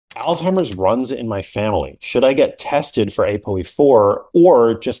Alzheimer's runs in my family. Should I get tested for APOE4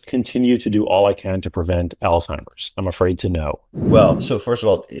 or just continue to do all I can to prevent Alzheimer's? I'm afraid to know. Well, so first of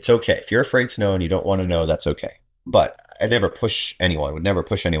all, it's okay. If you're afraid to know and you don't want to know, that's okay. But I never push anyone, would never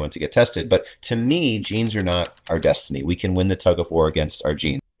push anyone to get tested. But to me, genes are not our destiny. We can win the tug of war against our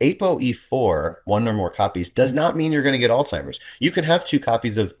genes. APOE4, one or more copies, does not mean you're going to get Alzheimer's. You can have two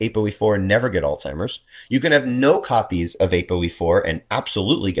copies of APOE4 and never get Alzheimer's. You can have no copies of APOE4 and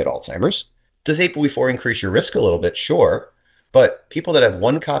absolutely get Alzheimer's. Does APOE4 increase your risk a little bit? Sure. But people that have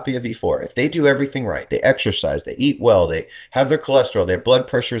one copy of E4, if they do everything right, they exercise, they eat well, they have their cholesterol, their blood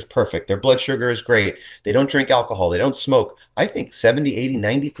pressure is perfect, their blood sugar is great, they don't drink alcohol, they don't smoke, I think 70, 80,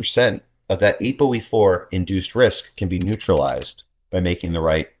 90% of that ApoE4 induced risk can be neutralized by making the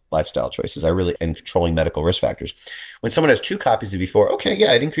right lifestyle choices. I really, and controlling medical risk factors. When someone has two copies of E4, okay,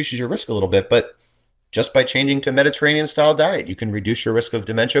 yeah, it increases your risk a little bit, but just by changing to a Mediterranean style diet, you can reduce your risk of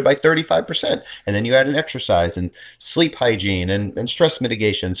dementia by 35%. And then you add an exercise and sleep hygiene and stress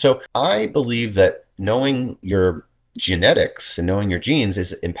mitigation. So I believe that knowing your genetics and knowing your genes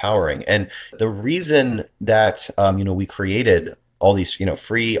is empowering. And the reason that, we created all these,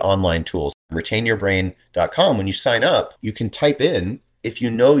 free online tools, retainyourbrain.com, when you sign up, you can type in if you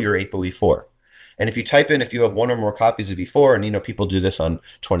know your ApoE4. And if you type in if you have one or more copies of E4, and people do this on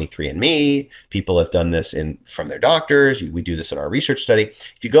 23andMe, people have done this from their doctors, we do this in our research study.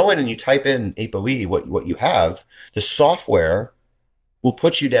 If you go in and you type in ApoE, what you have, the software will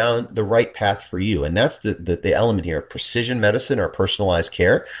put you down the right path for you. And that's the element here, precision medicine or personalized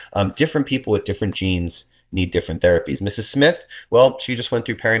care. Different people with different genes need different therapies. Mrs. Smith, well, she just went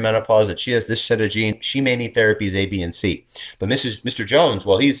through perimenopause and she has this set of genes. She may need therapies A, B, and C. But Mr. Jones,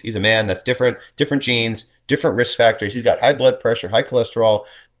 well, he's a man that's different genes, different risk factors. He's got high blood pressure, high cholesterol,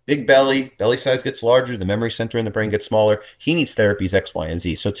 big belly size gets larger, the memory center in the brain gets smaller. He needs therapies X, Y, and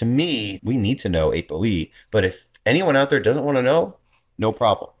Z. So to me, we need to know ApoE. But if anyone out there doesn't want to know, no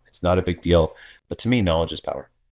problem. It's not a big deal. But to me, knowledge is power.